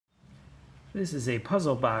This is a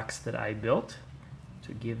puzzle box that I built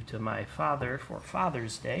to give to my father for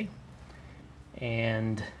Father's Day.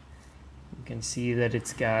 And you can see that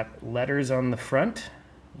it's got letters on the front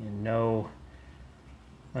in no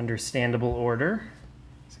understandable order.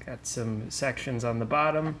 It's got some sections on the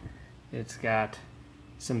bottom. It's got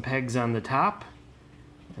some pegs on the top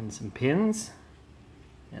and some pins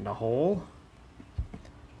and a hole.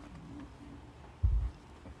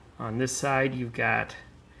 On this side you've got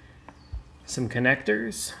some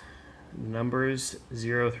connectors, numbers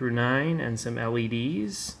 0 through 9, and some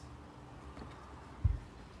LEDs.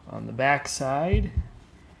 On the back side,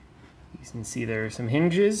 you can see there are some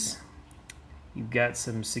hinges. You've got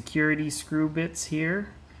some security screw bits here.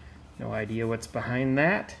 No idea what's behind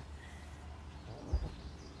that.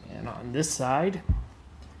 And on this side,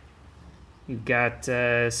 you've got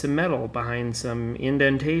some metal behind some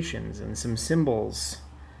indentations and some symbols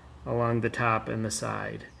along the top and the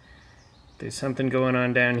side. There's something going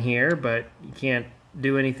on down here, but you can't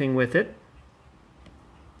do anything with it.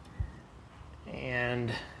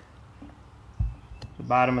 And the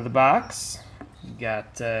bottom of the box, you've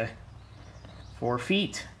got 4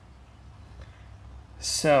 feet.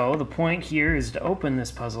 So the point here is to open this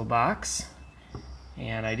puzzle box,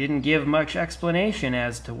 and I didn't give much explanation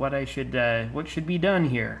as to what should be done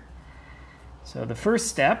here. So the first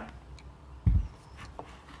step,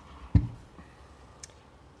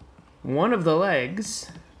 one of the legs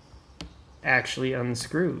actually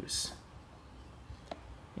unscrews.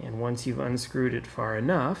 And once you've unscrewed it far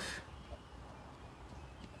enough,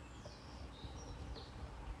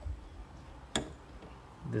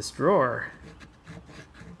 this drawer,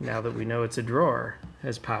 now that we know it's a drawer,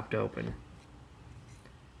 has popped open.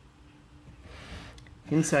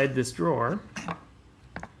 Inside this drawer,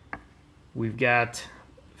 we've got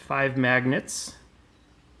 5 magnets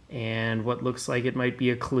and what looks like it might be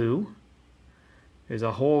a clue. There's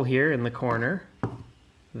a hole here in the corner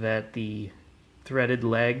that the threaded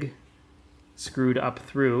leg screwed up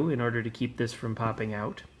through in order to keep this from popping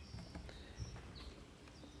out.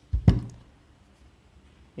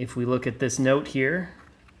 If we look at this note here,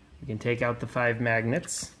 we can take out the 5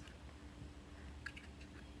 magnets.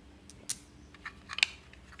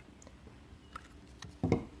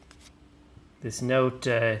 This note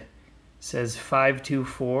says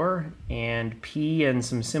 524 and P and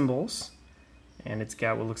some symbols, and it's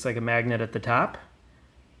got what looks like a magnet at the top.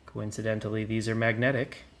 Coincidentally, these are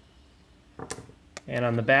magnetic. And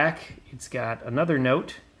on the back, it's got another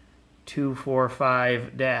note,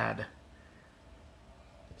 245 Dad.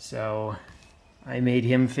 So I made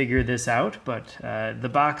him figure this out, but the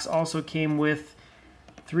box also came with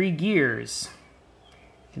 3 gears.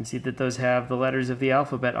 You can see that those have the letters of the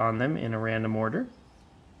alphabet on them in a random order.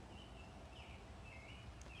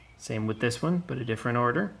 Same with this one, but a different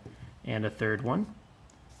order, and a third one.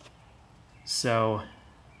 So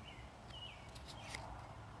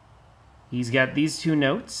he's got these 2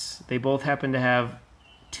 notes. They both happen to have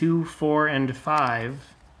 2, 4, and 5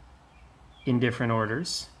 in different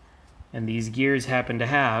orders. And these gears happen to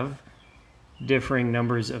have differing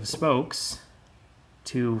numbers of spokes,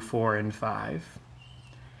 2, 4, and 5.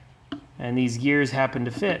 And these gears happen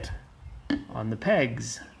to fit on the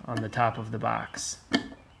pegs on the top of the box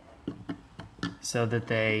so that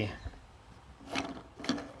they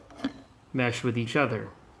mesh with each other.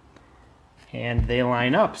 And they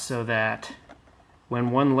line up so that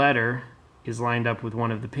when one letter is lined up with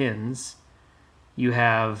one of the pins, you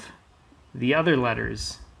have the other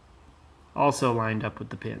letters also lined up with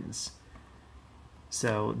the pins.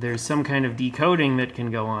 So there's some kind of decoding that can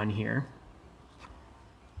go on here.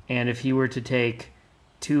 And if you were to take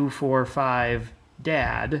 2, 4, 5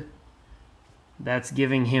 Dad, that's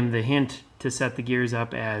giving him the hint to set the gears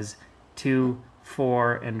up as 2,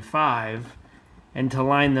 4, and 5, and to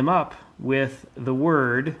line them up with the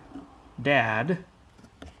word Dad,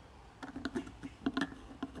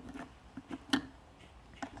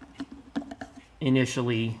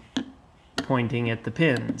 initially pointing at the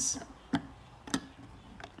pins,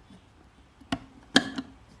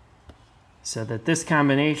 so that this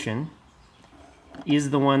combination is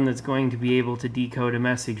the one that's going to be able to decode a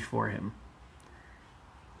message for him.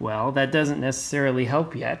 Well, that doesn't necessarily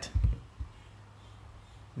help yet.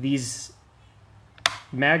 These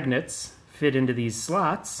magnets fit into these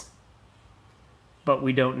slots, but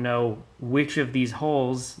we don't know which of these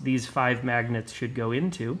holes these 5 magnets should go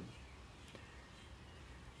into.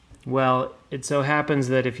 Well, it so happens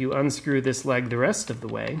that if you unscrew this leg the rest of the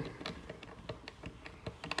way,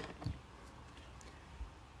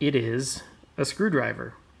 it is a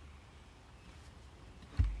screwdriver.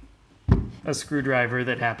 A screwdriver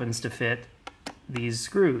that happens to fit these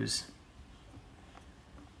screws.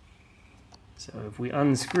 So if we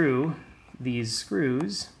unscrew these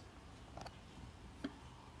screws,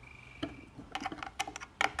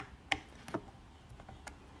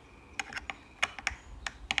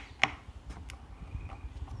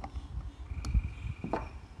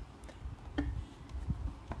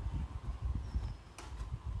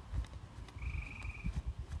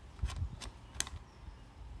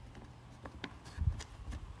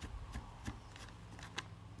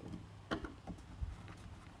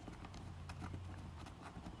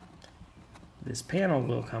 this panel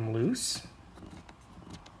will come loose.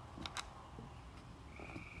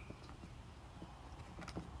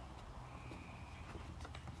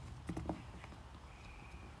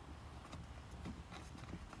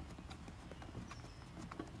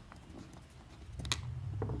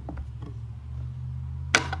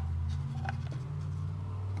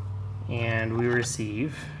 And we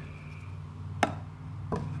receive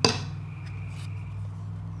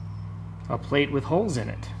a plate with holes in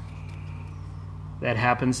it that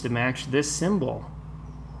happens to match this symbol.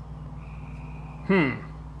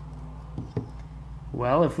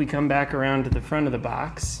 Well, if we come back around to the front of the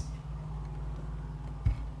box,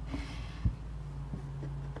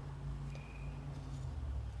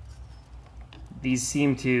 these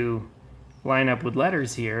seem to line up with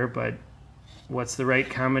letters here, but what's the right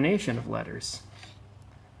combination of letters?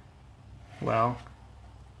 Well,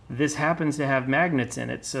 this happens to have magnets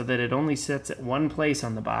in it so that it only sits at one place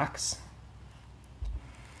on the box.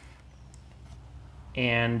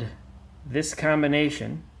 And this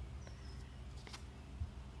combination,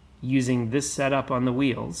 using this setup on the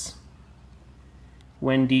wheels,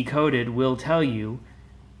 when decoded, will tell you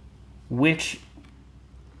which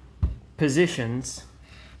positions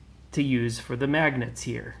to use for the magnets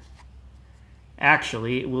here.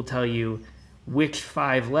 Actually, it will tell you which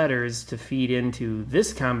 5 letters to feed into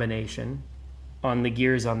this combination on the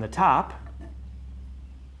gears on the top,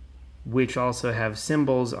 which also have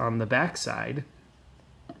symbols on the back side.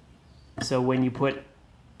 So when you put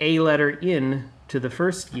a letter in to the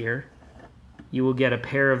first gear, you will get a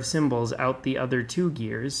pair of symbols out the other 2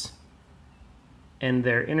 gears, and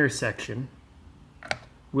their intersection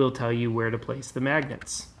will tell you where to place the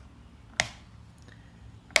magnets.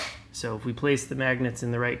 So if we place the magnets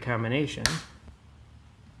in the right combination,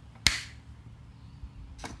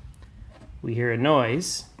 we hear a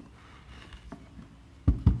noise.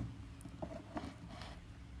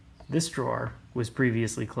 This drawer was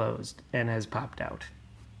previously closed and has popped out.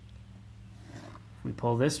 If we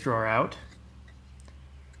pull this drawer out,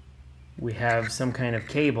 we have some kind of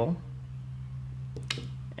cable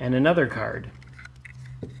and another card.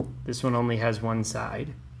 This one only has one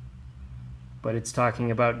side, but it's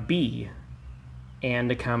talking about B and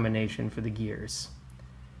a combination for the gears.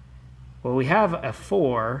 Well, we have a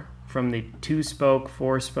 4 from the 2-spoke,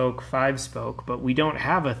 4-spoke, 5-spoke, but we don't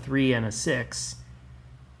have a 3 and a 6.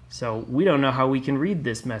 So we don't know how we can read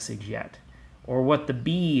this message yet, or what the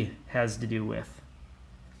B has to do with.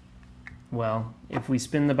 Well, if we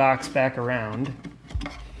spin the box back around,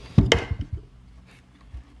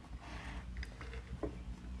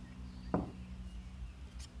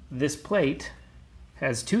 this plate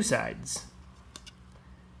has 2 sides,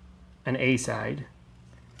 an A side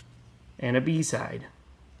and a B side.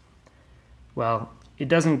 Well, it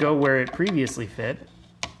doesn't go where it previously fit.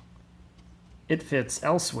 It fits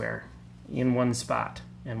elsewhere in one spot,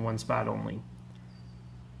 and one spot only.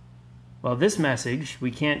 Well, this message we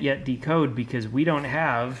can't yet decode because we don't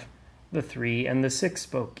have the 3 and the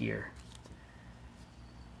 6-spoke gear.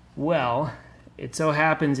 Well, it so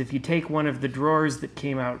happens if you take one of the drawers that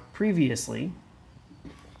came out previously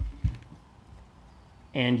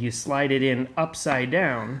and you slide it in upside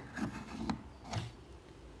down,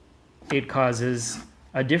 it causes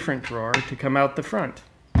a different drawer to come out the front.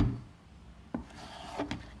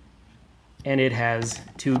 And it has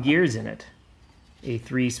 2 gears in it, a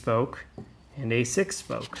 3-spoke and a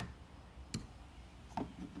 6-spoke.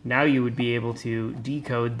 Now you would be able to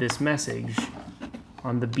decode this message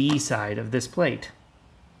on the B side of this plate.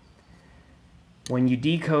 When you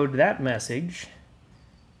decode that message,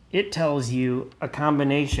 it tells you a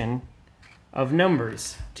combination of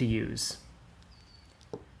numbers to use.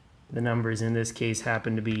 The numbers in this case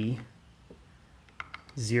happen to be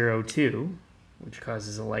 02, which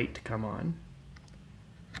causes a light to come on,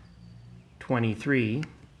 23,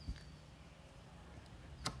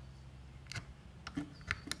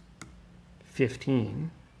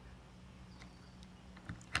 15,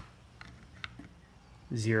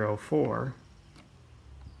 04,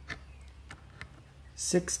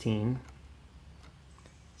 16,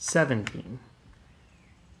 17.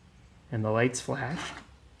 And the lights flash,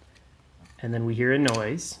 and then we hear a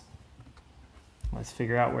noise, Let's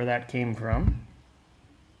figure out where that came from.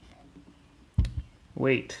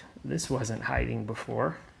 Wait, this wasn't hiding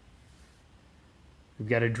before. We've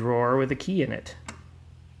got a drawer with a key in it.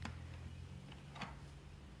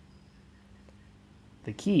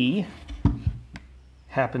 The key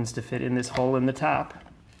happens to fit in this hole in the top.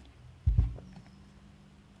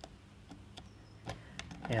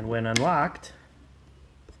 And when unlocked,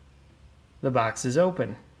 the box is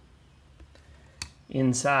open.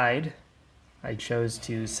 Inside, I chose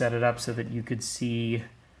to set it up so that you could see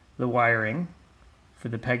the wiring for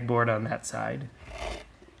the pegboard on that side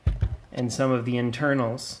and some of the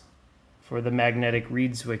internals for the magnetic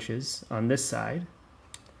reed switches on this side.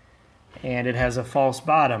 And it has a false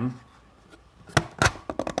bottom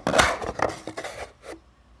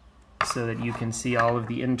so that you can see all of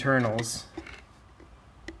the internals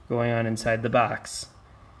going on inside the box.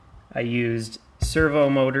 I used servo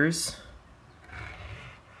motors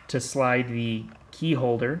to slide the key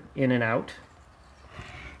holder in and out.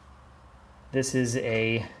 This is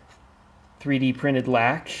a 3D printed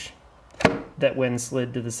latch that, when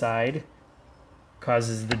slid to the side,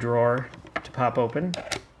 causes the drawer to pop open.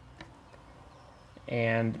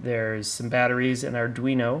 And there's some batteries and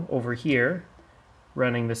Arduino over here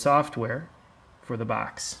running the software for the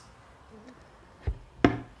box.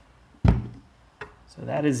 So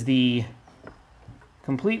that is the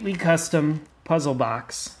completely custom puzzle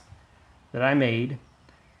box that I made.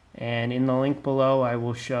 And in the link below, I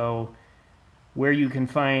will show where you can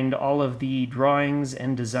find all of the drawings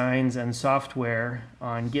and designs and software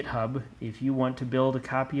on GitHub if you want to build a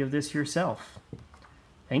copy of this yourself.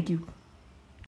 Thank you.